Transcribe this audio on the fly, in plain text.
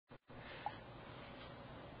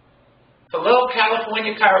Hello,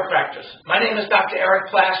 California Chiropractors. My name is Dr.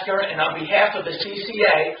 Plasker, and on behalf of the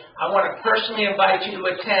CCA, I want to personally invite you to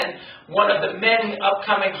attend one of the many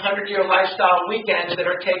upcoming 100-year lifestyle weekends that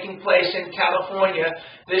are taking place in California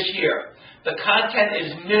this year. The content is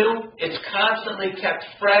new, it's constantly kept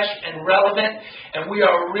fresh and relevant, and we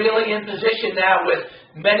are really in position now with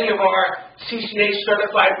many of our CCA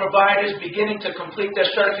certified providers beginning to complete their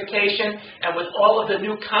certification, and with all of the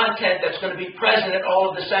new content that's going to be present at all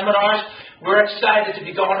of the seminars, we're excited to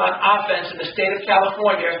be going on offense in the state of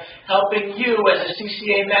California, helping you as a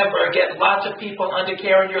CCA member get lots of people under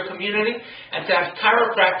care in your community, and to have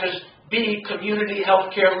chiropractors be community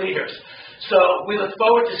healthcare leaders. So we look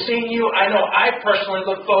forward to seeing you. I know I personally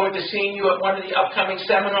look forward to seeing you at one of the upcoming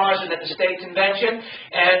seminars and at the state convention.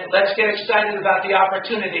 And let's get excited about the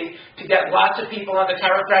opportunity to get lots of people under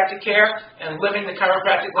chiropractic care and living the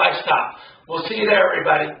chiropractic lifestyle. We'll see you there,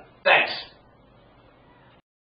 everybody. Thanks.